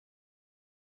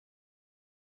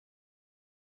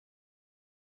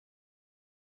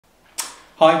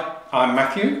Hi, I'm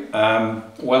Matthew.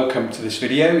 Welcome to this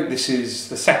video. This is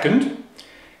the second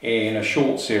in a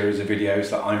short series of videos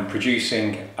that I'm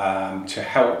producing to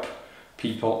help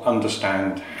people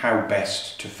understand how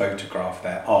best to photograph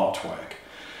their artwork.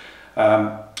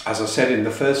 As I said in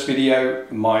the first video,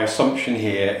 my assumption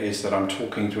here is that I'm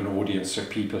talking to an audience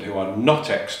of people who are not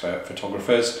expert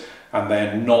photographers and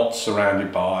they're not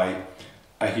surrounded by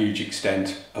a huge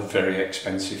extent of very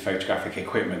expensive photographic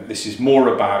equipment. This is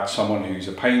more about someone who's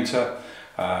a painter,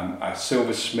 a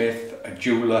silversmith, a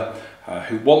jeweler,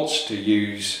 who wants to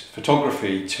use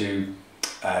photography to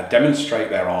demonstrate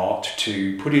their art,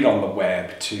 to put it on the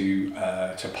web, to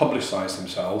publicize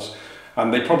themselves.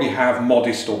 And they probably have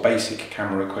modest or basic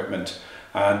camera equipment.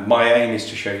 And my aim is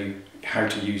to show you how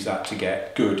to use that to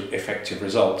get good, effective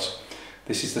results.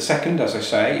 This is the second, as I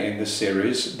say, in this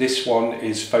series. This one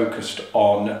is focused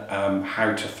on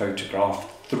how to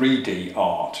photograph 3D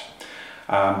art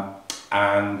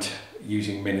and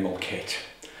using minimal kit.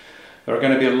 There are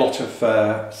going to be a lot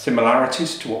of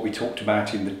similarities to what we talked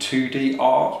about in the 2D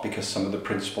art because some of the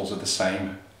principles are the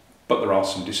same, but there are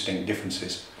some distinct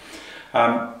differences.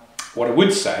 What I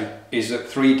would say is that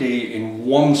 3D in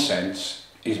one sense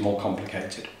is more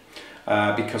complicated.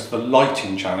 Because the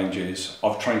lighting challenges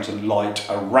of trying to light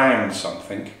around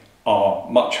something are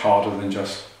much harder than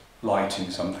just lighting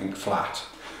something flat.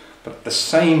 But at the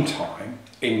same time,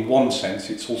 in one sense,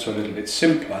 it's also a little bit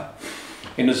simpler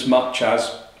in as much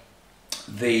as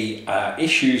the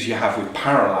issues you have with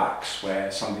parallax,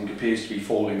 where something appears to be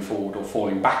falling forward or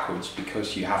falling backwards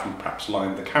because you haven't perhaps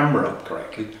lined the camera up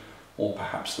correctly, or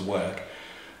perhaps the work,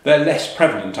 they're less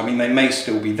prevalent. I mean, they may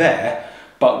still be there,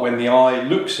 but when the eye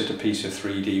looks at a piece of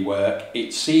 3D work,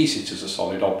 it sees it as a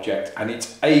solid object and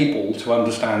it's able to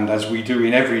understand, as we do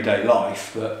in everyday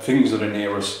life, that things that are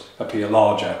near us appear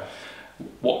larger.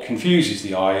 What confuses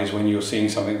the eye is when you're seeing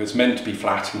something that's meant to be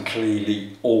flat and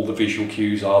clearly all the visual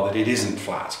cues are that it isn't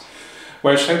flat.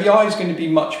 Whereas so the eye is going to be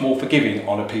much more forgiving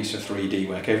on a piece of 3D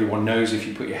work. Everyone knows if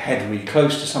you put your head really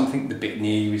close to something, the bit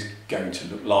near you is going to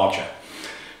look larger.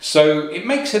 So it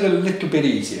makes it a little bit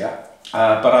easier.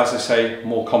 But as I say,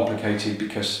 more complicated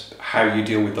because how you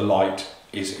deal with the light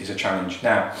is a challenge.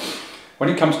 Now, when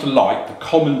it comes to light, the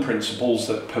common principles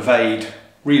that pervade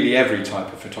really every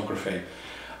type of photography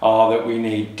are that we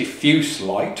need diffuse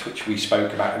light, which we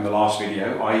spoke about in the last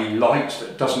video, i.e. light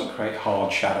that doesn't create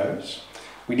hard shadows.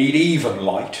 We need even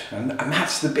light, and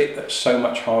that's the bit that's so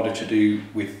much harder to do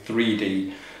with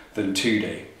 3D than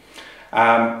 2D.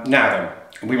 Now then,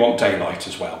 we want daylight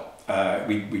as well.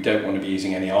 We don't want to be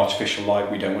using any artificial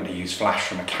light. We don't want to use flash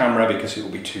from a camera because it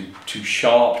will be too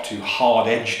sharp, too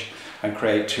hard-edged and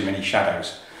create too many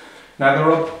shadows. Now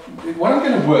what I'm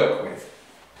going to work with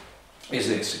is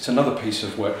this. It's another piece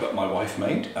of work that my wife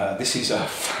made. This is a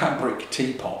fabric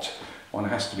teapot. One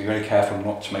has to be very careful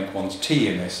not to make one's tea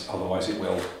in this, otherwise it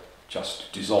will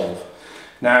just dissolve.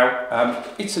 Now,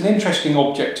 it's an interesting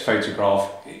object to photograph.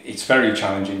 It's very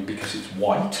challenging because it's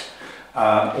white.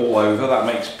 All over, that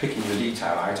makes picking the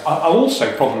detail out. I'll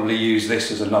also probably use this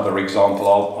as another example.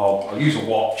 I'll use a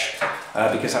watch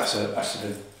because that's a sort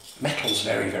of metal's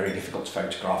very, very difficult to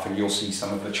photograph, and you'll see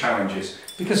some of the challenges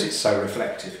because it's so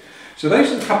reflective. So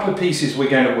those are the couple of pieces we're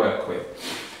going to work with.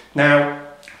 Now,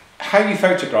 how you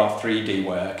photograph 3D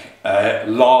work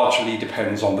largely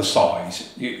depends on the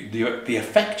size. The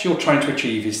effect you're trying to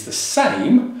achieve is the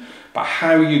same, but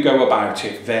how you go about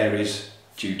it varies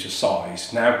due to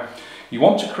size. Now, you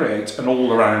want to create an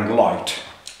all-around light,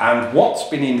 and what's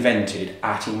been invented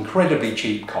at incredibly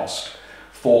cheap cost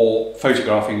for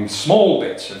photographing small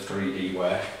bits of 3D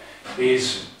work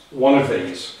is one of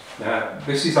these. Now,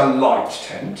 this is a light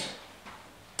tent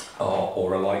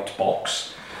or a light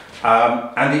box,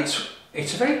 and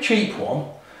it's a very cheap one.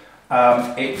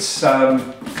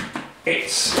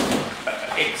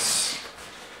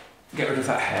 Get rid of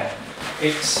that hair.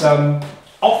 It's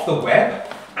off the web.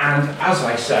 And as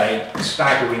I say,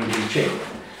 staggeringly cheap.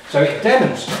 So it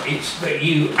demonstrates that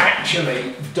you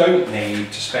actually don't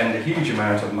need to spend a huge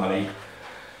amount of money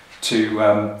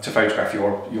to photograph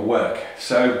your work.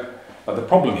 So the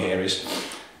problem here is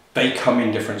they come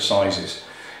in different sizes.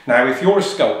 Now, if you're a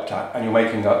sculptor and you're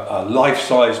making a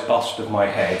life-size bust of my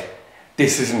head,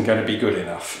 this isn't going to be good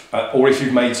enough. Or if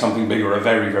you've made something bigger, a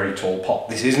very, very tall pot,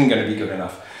 this isn't going to be good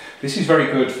enough. This is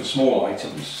very good for small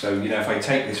items. So, you know, if I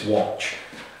take this watch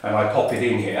and I pop it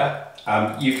in here,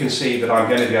 you can see that I'm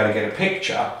going to be able to get a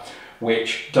picture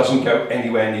which doesn't go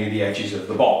anywhere near the edges of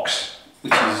the box,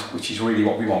 which is really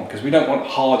what we want, because we don't want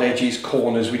hard edges,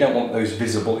 corners, we don't want those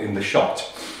visible in the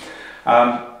shot.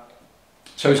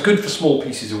 So it's good for small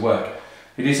pieces of work.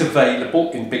 It is available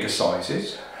in bigger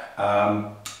sizes,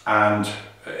 and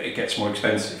it gets more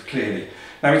expensive, clearly.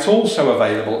 Now it's also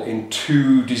available in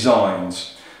 2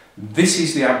 designs. This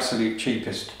is the absolute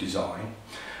cheapest design.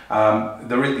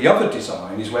 The other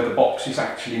design is where the box is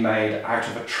actually made out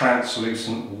of a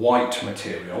translucent white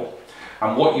material,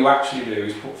 and what you actually do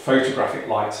is put photographic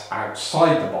lights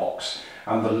outside the box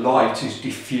and the light is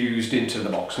diffused into the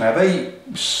box. Now they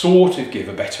sort of give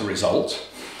a better result,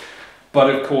 but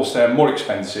of course they're more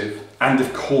expensive, and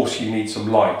of course you need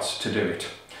some lights to do it.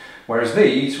 Whereas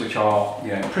these, which are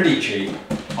pretty cheap,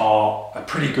 are a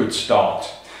pretty good start.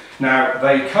 Now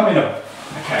they come in a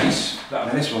case. I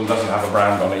mean, this one doesn't have a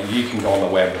brand on it. You can go on the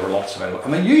web, there are lots available,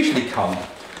 and they usually come,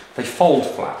 they fold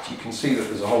flat. You can see that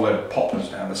there's a whole load of poppers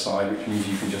down the side, which means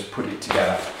you can just put it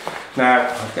together. Now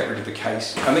I'll get rid of the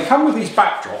case, and they come with these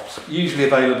backdrops, usually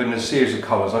available in a series of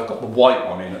colours. I've got the white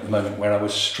one in at the moment, where I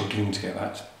was struggling to get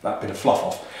that bit of fluff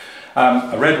off.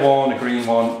 A red one, a green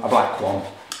one, a black one,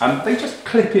 and they just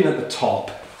clip in at the top,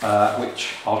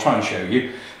 which I'll try and show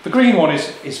you. The green one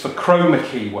is for chroma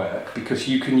key work, because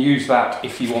you can use that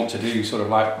if you want to do sort of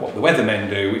like what the weathermen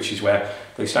do, which is where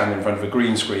they stand in front of a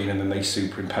green screen and then they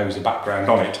superimpose a background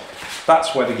on it.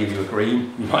 That's where they give you a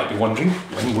green. You might be wondering,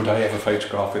 when would I ever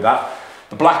photograph with that?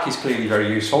 The black is clearly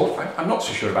very useful. I'm not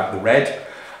so sure about the red,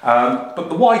 but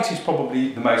the white is probably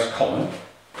the most common.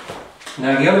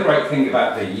 Now the other great thing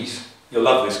about these, you'll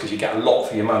love this because you get a lot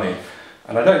for your money,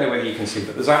 and I don't know whether you can see,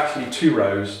 but there's actually 2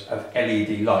 rows of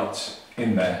LED lights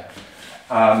in there,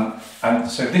 and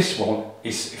so this one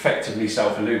is effectively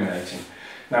self-illuminating.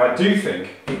 Now I do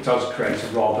think it does create a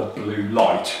rather blue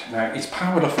light. Now it's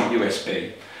powered off a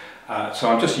USB, so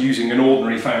I'm just using an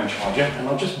ordinary phone charger, and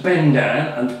I'll just bend down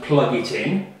and plug it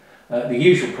in. The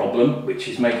usual problem, which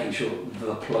is making sure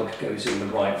the plug goes in the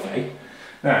right way.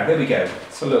 Now there we go.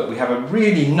 So look, we have a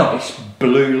really nice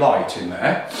blue light in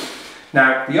there.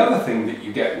 Now the other thing that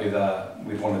you get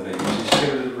with one of these is you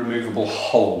get a little removable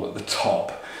hole at the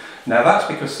top. Now that's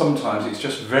because sometimes it's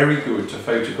just very good to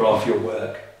photograph your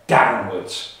work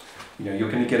downwards.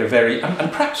 You're going to get a very,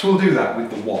 and perhaps we'll do that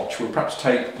with the watch. We'll perhaps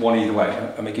take one either way,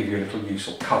 and may give you a little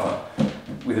useful cover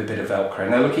with a bit of Velcro.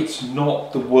 Now look, it's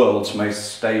not the world's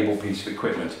most stable piece of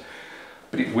equipment,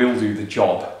 but it will do the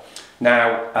job.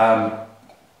 Now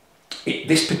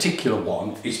this particular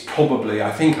one is probably,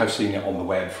 I think I've seen it on the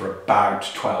web for about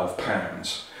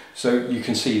 £12. So you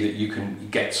can see that you can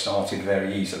get started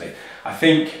very easily. I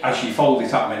think as you fold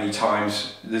it up many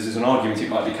times, there's an argument it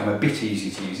might become a bit easy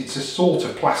to use. It's a sort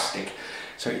of plastic,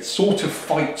 so it sort of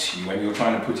fights you when you're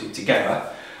trying to put it together.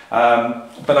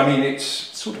 But I mean, it's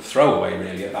sort of throwaway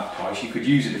really at that price. You could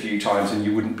use it a few times and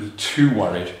you wouldn't be too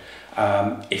worried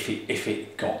if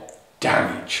it got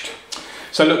damaged.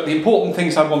 So look, the important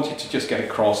things I wanted to just get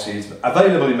across is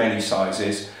available in many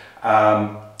sizes,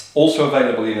 also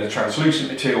available in a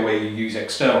translucent material where you use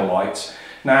external lights.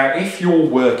 Now, if your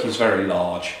work is very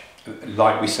large,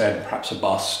 like we said, perhaps a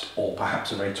bust or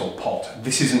perhaps a very tall pot,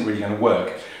 this isn't really going to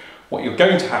work. What you're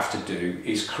going to have to do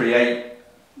is create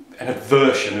a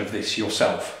version of this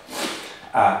yourself,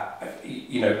 out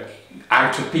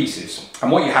of pieces.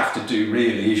 And what you have to do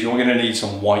really is you're going to need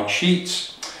some white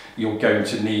sheets. You're going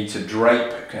to need to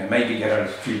drape, maybe get a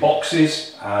few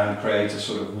boxes and create a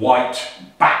sort of white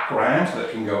background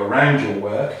that can go around your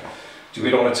work. Do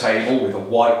it on a table with a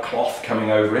white cloth coming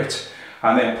over it,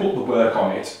 and then put the work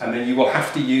on it. And then you will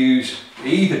have to use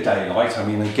either daylight. I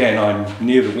mean, again, I'm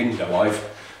near the window. I've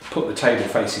put the table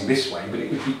facing this way, but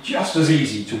it would be just as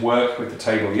easy to work with the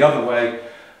table the other way,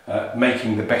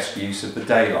 making the best use of the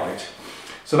daylight.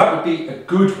 So that would be a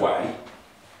good way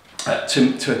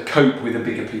to cope with a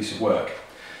bigger piece of work.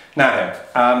 Now then,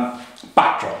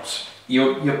 backdrops.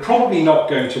 You're probably not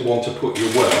going to want to put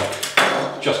your work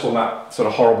just on that sort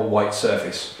of horrible white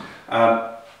surface.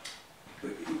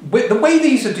 With the way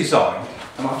these are designed,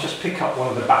 and I'll just pick up one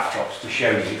of the backdrops to show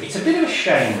you, it's a bit of a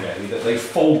shame really that they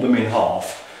fold them in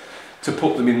half to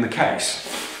put them in the case.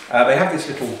 They have this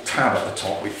little tab at the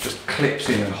top which just clips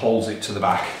in and holds it to the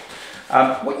back.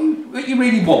 What you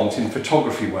really want in the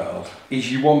photography world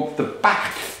is you want the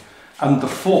back and the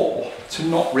fore to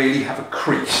not really have a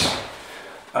crease.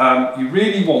 You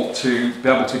really want to be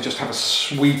able to just have a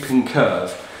sweeping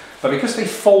curve, but because they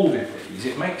folded these,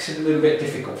 it makes it a little bit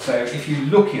difficult. So if you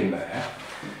look in there,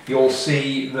 you'll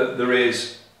see that there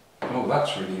is, oh,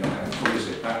 that's really not helpful, is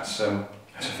it? That's a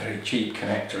very cheap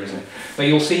connector, isn't it? But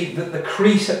you'll see that the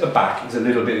crease at the back is a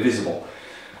little bit visible,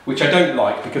 which I don't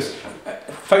like, because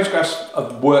photographs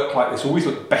of work like this always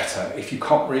look better if you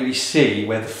can't really see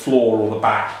where the floor or the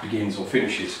back begins or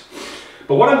finishes.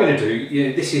 But what I'm going to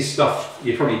do, this is stuff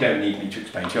you probably don't need me to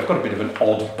explain to you. I've got a bit of an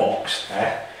odd box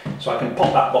there, so I can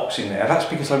pop that box in there. That's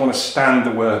because I want to stand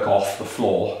the work off the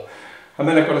floor. And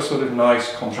then I've got a sort of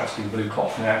nice contrasting blue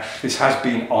cloth. Now, this has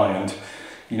been ironed.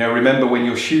 You know, remember when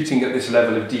you're shooting at this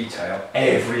level of detail,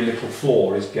 every little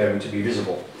flaw is going to be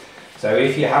visible. So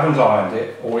if you haven't ironed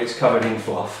it, or it's covered in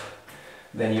fluff,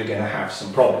 then you're going to have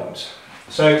some problems.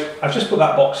 So I've just put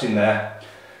that box in there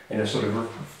in a sort of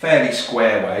fairly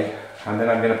square way, and then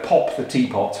I'm going to pop the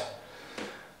teapot,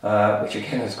 which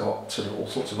again has got sort of all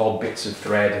sorts of odd bits of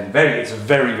thread, and it's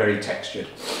very, very textured.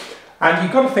 And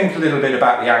you've got to think a little bit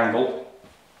about the angle.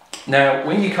 Now,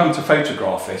 when you come to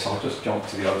photograph this, I'll just jump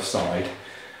to the other side.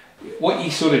 What you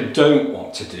sort of don't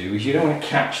want to do is you don't want to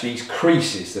catch these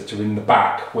creases that are in the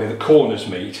back where the corners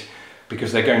meet,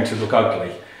 because they're going to look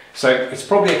ugly. So it's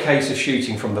probably a case of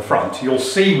shooting from the front. You'll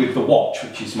see with the watch,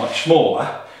 which is much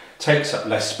smaller, takes up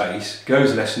less space,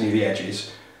 goes less near the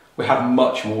edges, we have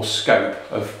much more scope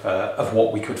of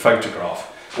what we could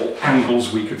photograph, or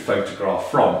angles we could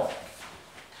photograph from.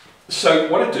 So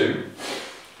what I do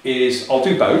is I'll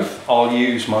do both. I'll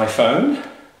use my phone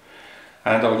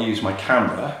and I'll use my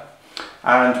camera,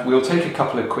 and we'll take a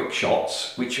couple of quick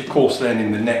shots, which of course then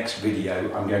in the next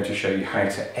video I'm going to show you how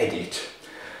to edit.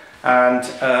 And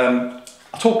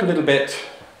I'll talk a little bit,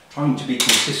 trying to be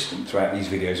consistent throughout these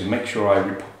videos and make sure I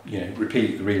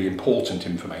repeat the really important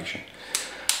information.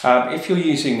 If you're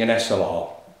using an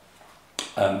SLR,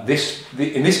 in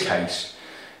this case,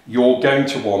 you're going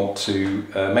to want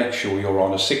to make sure you're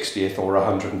on a 60th or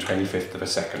 125th of a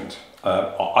second.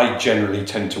 I generally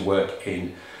tend to work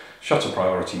in shutter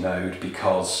priority mode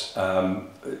because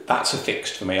that's a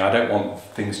fixed for me. I don't want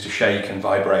things to shake and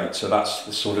vibrate, so that's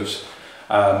the sort of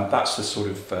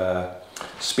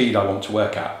speed I want to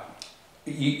work at.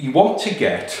 You want to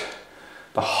get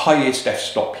the highest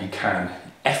f-stop you can,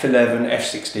 f11,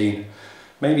 f16,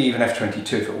 maybe even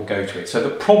f22 if it will go to it. So the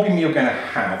problem you're going to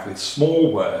have with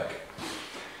small work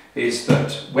is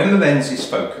that when the lens is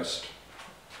focused,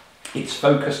 it's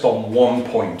focused on one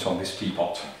point on this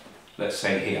teapot, let's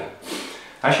say here.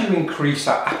 As you increase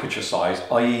that aperture size,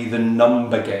 i.e. the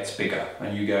number gets bigger,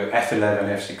 and you go f11,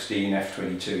 f16,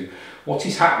 f22, what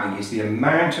is happening is the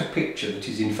amount of picture that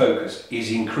is in focus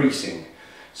is increasing.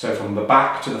 So from the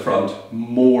back to the front,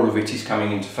 more of it is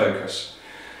coming into focus.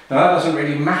 Now that doesn't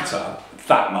really matter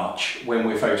that much when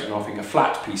we're photographing a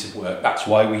flat piece of work. That's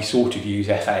why we sort of use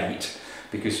f8,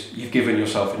 because you've given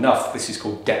yourself enough, this is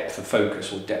called depth of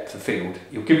focus or depth of field.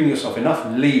 You're giving yourself enough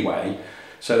leeway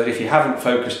so that if you haven't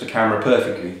focused the camera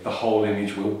perfectly, the whole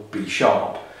image will be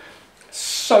sharp.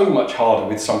 So much harder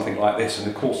with something like this, and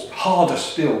of course harder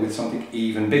still with something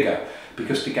even bigger,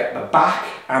 because to get the back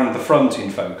and the front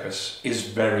in focus is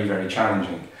very, very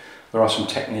challenging. There are some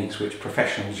techniques which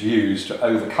professionals use to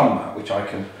overcome that, which I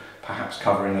can perhaps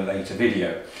cover in a later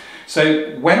video.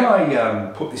 So when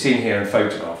I put this in here and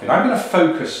photograph it, I'm going to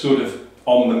focus sort of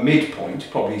on the midpoint,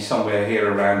 probably somewhere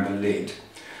here around the lid,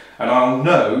 and I'll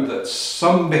know that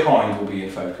some behind will be in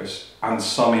focus and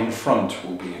some in front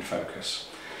will be in focus.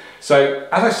 So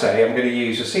as I say, I'm going to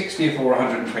use a 60th or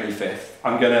 125th.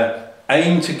 I'm going to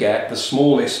aim to get the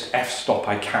smallest f-stop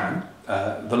I can,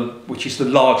 which is the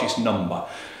largest number.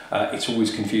 It's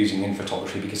always confusing in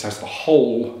photography because as the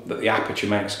hole that the aperture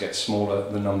makes gets smaller,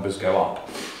 the numbers go up.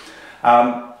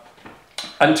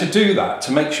 And to do that,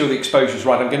 to make sure the exposure is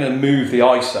right, I'm going to move the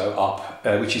ISO up,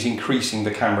 which is increasing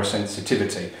the camera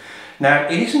sensitivity. Now,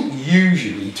 it isn't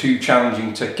usually too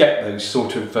challenging to get those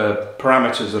sort of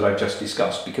parameters that I've just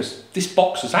discussed, because this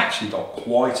box has actually got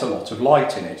quite a lot of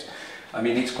light in it. I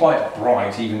mean, it's quite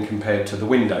bright even compared to the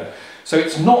window. So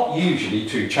it's not usually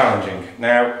too challenging.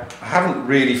 Now, I haven't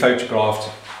really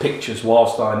photographed pictures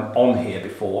whilst I'm on here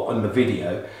before on the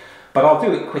video, but I'll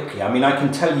do it quickly. I mean, I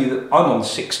can tell you that I'm on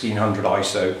 1600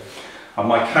 ISO, and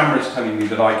my camera is telling me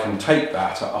that I can take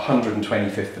that at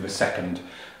 125th of a second,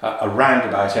 around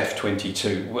about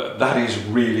f22. That is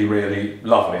really, really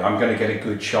lovely. I'm going to get a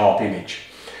good sharp image.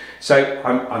 So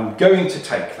I'm going to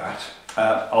take that.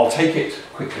 I'll take it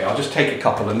quickly. I'll just take a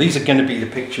couple, and these are going to be the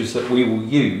pictures that we will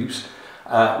use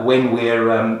when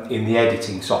we're in the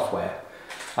editing software.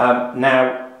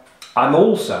 Now, I'm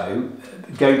also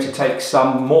going to take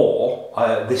some more,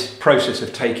 this process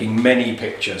of taking many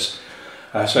pictures,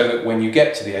 so that when you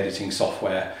get to the editing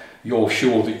software, you're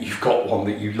sure that you've got one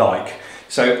that you like.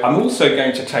 So I'm also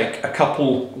going to take a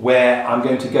couple where I'm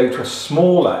going to go to a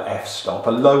smaller f-stop, a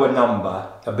lower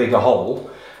number, a bigger hole.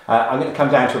 I'm going to come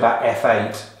down to about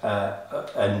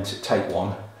f8 and take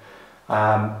one.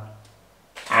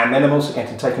 And then I'm also going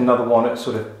to take another one at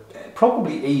sort of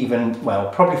probably even, well,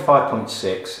 probably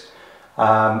 5.6.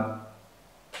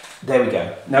 There we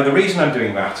go. Now the reason I'm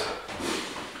doing that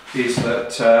is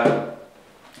that,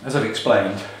 as I've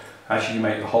explained, as you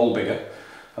make the hole bigger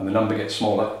and the number gets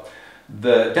smaller,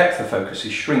 the depth of focus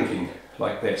is shrinking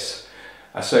like this.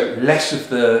 So less of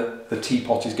the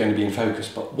teapot is going to be in focus,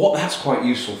 but what that's quite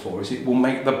useful for is it will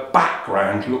make the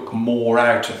background look more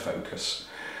out of focus.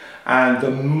 And the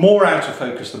more out of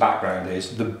focus the background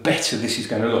is, the better this is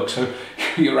going to look. So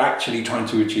you're actually trying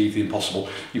to achieve the impossible.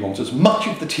 You want as much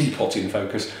of the teapot in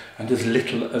focus and as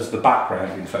little as the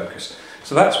background in focus.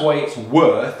 So that's why it's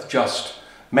worth just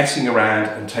messing around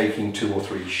and taking 2 or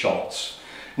 3 shots.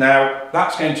 Now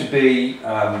that's going to be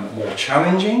more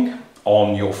challenging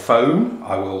on your phone.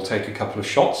 I will take a couple of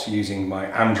shots using my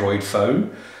Android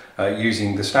phone,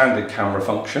 using the standard camera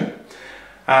function.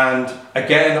 And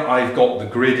again, I've got the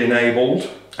grid enabled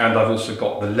and I've also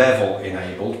got the level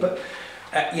enabled. But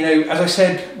you know, as I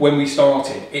said when we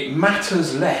started, it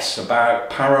matters less about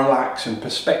parallax and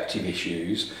perspective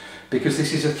issues because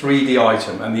this is a 3D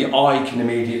item and the eye can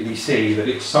immediately see that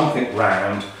it's something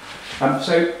round.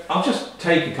 So I'll just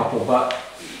take a couple, but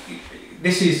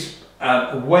this is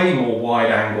way more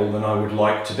wide angle than I would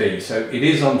like to be. So it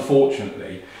is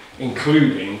unfortunately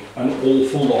including an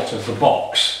awful lot of the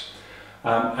box.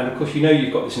 And of course, you know,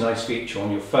 you've got this nice feature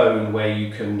on your phone where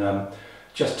you can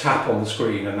just tap on the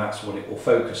screen and that's what it will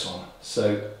focus on.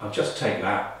 So I'll just take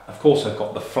that. Of course, I've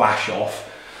got the flash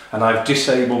off and I've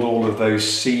disabled all of those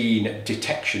scene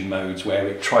detection modes where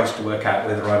it tries to work out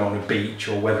whether I'm on a beach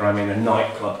or whether I'm in a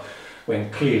nightclub, when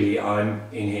clearly I'm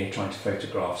in here trying to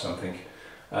photograph something,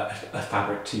 a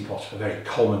fabric teapot, a very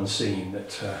common scene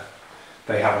that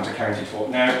they haven't accounted for.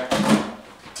 Now,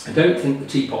 I don't think the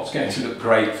teapot's going to look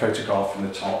great photographed from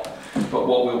the top, but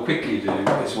what we'll quickly do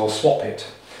is we'll swap it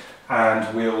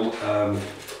and we'll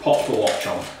pop the watch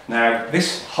on. Now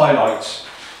this highlights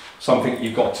something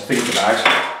you've got to think about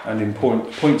and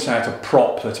points out a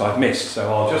prop that I've missed,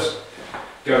 so I'll just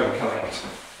go and collect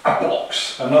a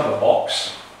box, another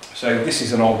box. So this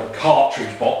is an old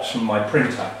cartridge box from my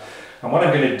printer, and what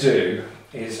I'm going to do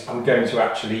is I'm going to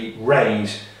actually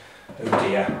raise. Oh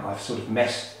dear, I've sort of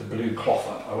messed the blue cloth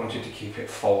up. I wanted to keep it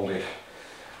folded.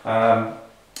 Okay,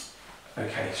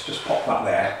 let's just pop that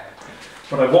there.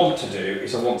 What I want to do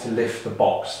is I want to lift the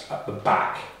box at the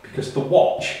back because the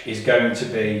watch is going to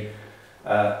be,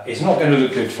 it's not going to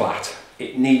look good flat.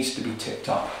 It needs to be tipped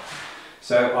up.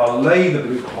 So I'll lay the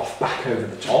blue cloth back over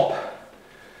the top.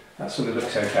 That sort of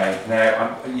looks okay.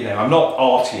 Now, I'm not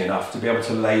arty enough to be able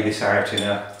to lay this out in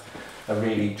a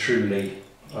really truly.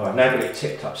 Oh, I've now got it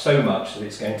tipped up so much that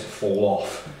it's going to fall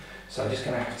off. So I'm just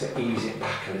going to have to ease it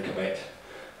back a little bit.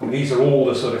 And these are all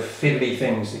the sort of fiddly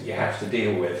things that you have to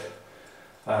deal with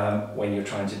when you're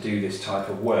trying to do this type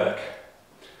of work.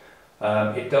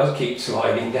 It does keep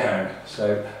sliding down,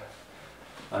 so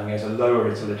I'm going to lower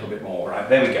it a little bit more. Right,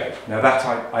 there we go. Now that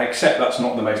I accept that's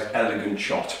not the most elegant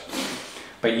shot,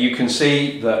 but you can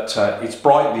see that it's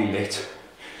brightly lit.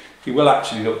 It will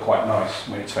actually look quite nice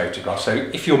when it's photographed. So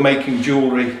if you're making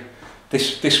jewellery,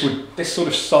 this sort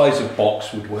of size of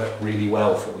box would work really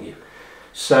well for you.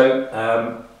 So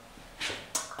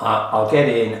I'll get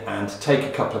in and take a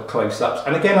couple of close-ups.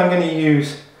 And again, I'm going to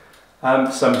use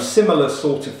some similar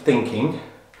sort of thinking.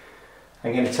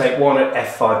 I'm going to take one at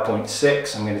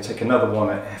f5.6. I'm going to take another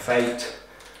one at f8,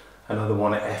 another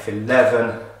one at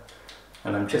f11,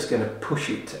 and I'm just going to push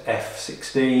it to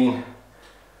f16.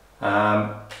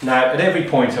 Now at every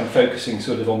point I'm focusing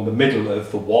sort of on the middle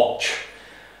of the watch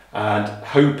and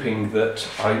hoping that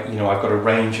I've got a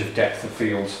range of depth of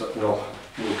fields that will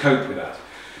cope with that.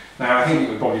 Now I think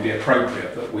it would probably be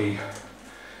appropriate that we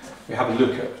have a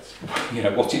look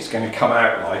at what it's going to come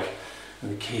out like,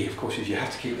 and the key of course is you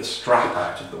have to keep the strap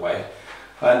out of the way,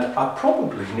 and I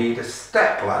probably need a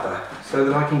step ladder so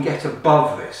that I can get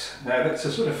above this. Now that's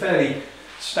a sort of fairly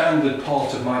standard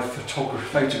part of my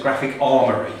photographic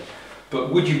armoury.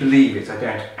 But would you believe it, I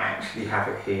don't actually have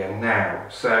it here now.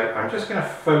 So I'm just going to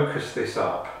focus this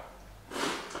up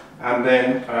and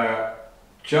then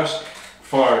just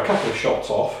fire a couple of shots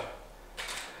off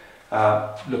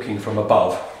looking from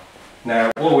above.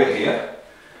 Now while we're here,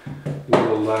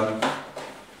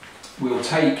 we'll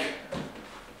take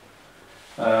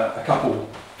a couple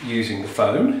using the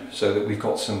phone so that we've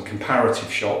got some comparative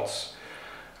shots.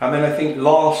 And then I think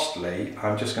lastly,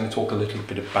 I'm just going to talk a little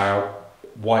bit about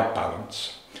white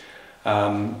balance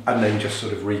and then just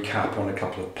sort of recap on a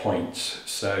couple of points.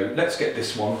 So let's get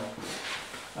this one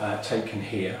taken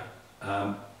here.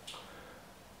 I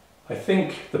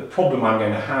think the problem I'm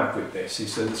going to have with this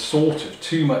is that there's sort of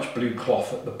too much blue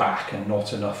cloth at the back and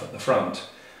not enough at the front.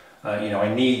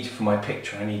 I need, for my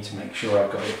picture, I need to make sure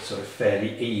I've got it sort of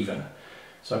fairly even.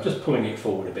 So I'm just pulling it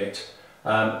forward a bit.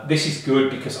 This is good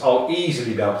because I'll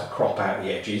easily be able to crop out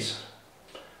the edges.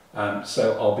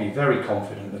 So I'll be very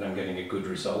confident that I'm getting a good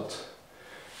result.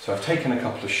 So I've taken a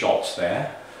couple of shots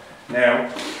there.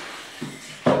 Now,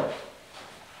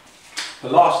 the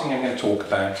last thing I'm going to talk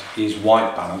about is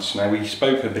white balance. Now, we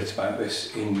spoke a bit about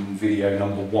this in video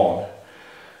number 1,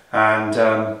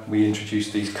 and we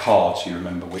introduced these cards, you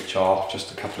remember, which are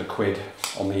just a couple of quid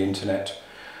on the internet,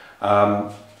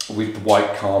 with the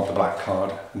white card, the black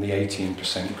card, and the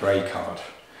 18% grey card.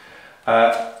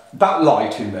 That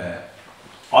light in there,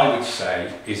 I would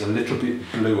say, is a little bit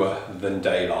bluer than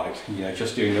daylight. You know,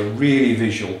 just doing a really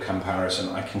visual comparison,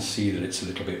 I can see that it's a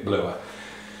little bit bluer.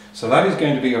 So that is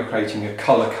going to be creating a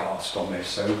colour cast on this.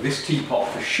 So this teapot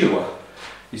for sure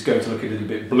is going to look a little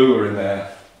bit bluer in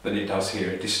there than it does here.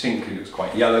 It distinctly looks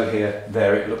quite yellow here.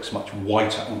 There it looks much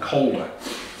whiter and colder.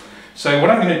 So what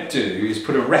I'm going to do is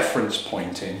put a reference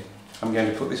point in. I'm going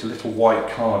to put this little white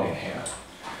card in here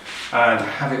and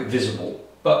have it visible,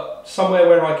 but somewhere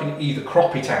where I can either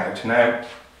crop it out. Now,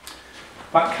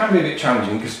 that can be a bit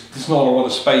challenging because there's not a lot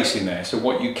of space in there. So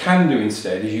what you can do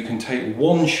instead is you can take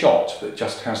one shot that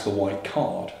just has the white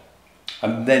card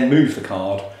and then move the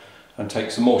card and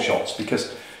take some more shots,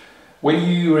 because when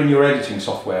you're in your editing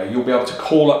software, you'll be able to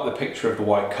call up the picture of the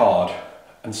white card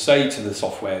and say to the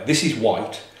software, this is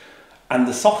white, and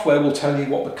the software will tell you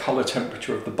what the color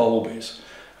temperature of the bulb is.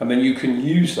 And then you can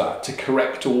use that to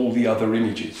correct all the other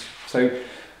images. So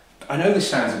I know this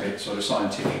sounds a bit sort of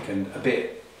scientific and a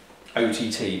bit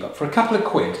OTT, but for a couple of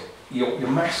quid, you're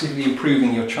massively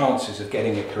improving your chances of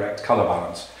getting a correct colour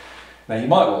balance. Now, you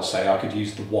might well say I could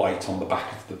use the white on the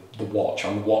back of the watch,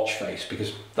 on the watch face,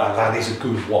 because that is a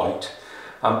good white.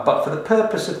 But for the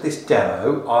purpose of this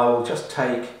demo, I'll just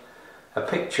take a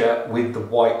picture with the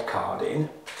white card in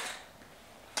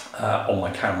on my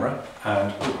camera,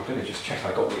 and I'm going to just check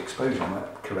I got the exposure on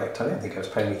that correct. I don't think I was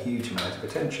paying a huge amount of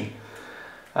attention.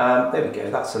 There we go,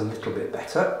 that's a little bit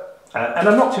better. And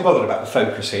I'm not too bothered about the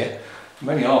focus here. I'm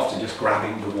only after just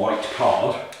grabbing the white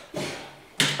card,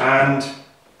 and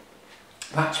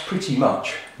that's pretty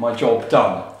much my job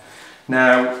done.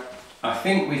 Now, I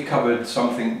think we've covered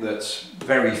something that's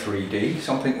very 3D,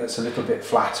 something that's a little bit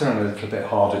flatter and a little bit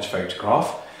harder to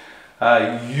photograph.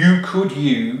 You could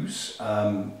use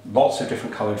lots of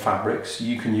different coloured fabrics.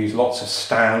 You can use lots of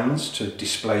stands to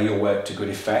display your work to good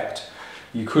effect.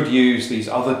 You could use these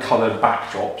other coloured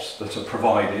backdrops that are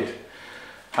provided.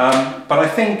 But I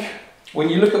think when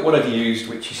you look at what I've used,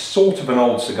 which is sort of an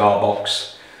old cigar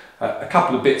box, a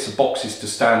couple of bits of boxes to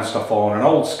stand stuff on, an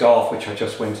old scarf which I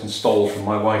just went and stole from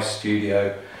my wife's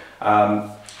studio,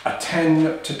 a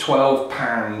 10 to 12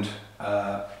 pound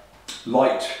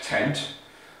light tent,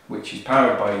 which is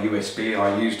powered by a USB.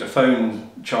 I used a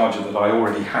phone charger that I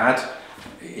already had.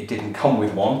 It didn't come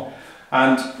with one.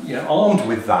 And you know, armed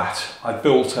with that, I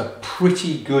built a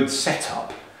pretty good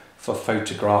setup for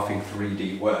photographing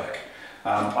 3D work.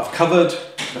 I've covered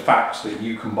the fact that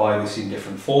you can buy this in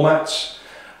different formats,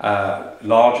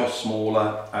 larger,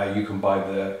 smaller. You can buy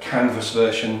the canvas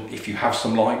version if you have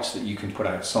some lights that you can put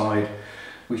outside.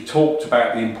 We've talked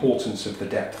about the importance of the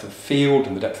depth of field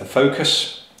and the depth of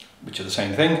focus, which are the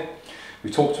same thing.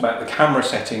 We talked about the camera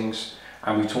settings,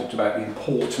 and we talked about the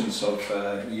importance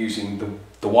of using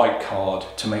the white card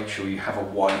to make sure you have a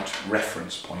white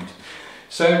reference point.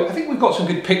 So I think we've got some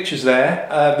good pictures there.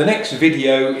 The next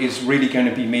video is really going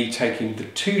to be me taking the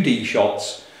 2D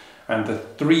shots and the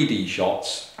 3D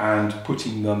shots and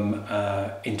putting them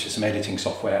into some editing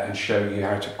software and show you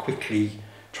how to quickly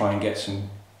try and get some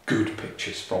good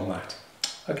pictures from that.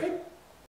 Okay.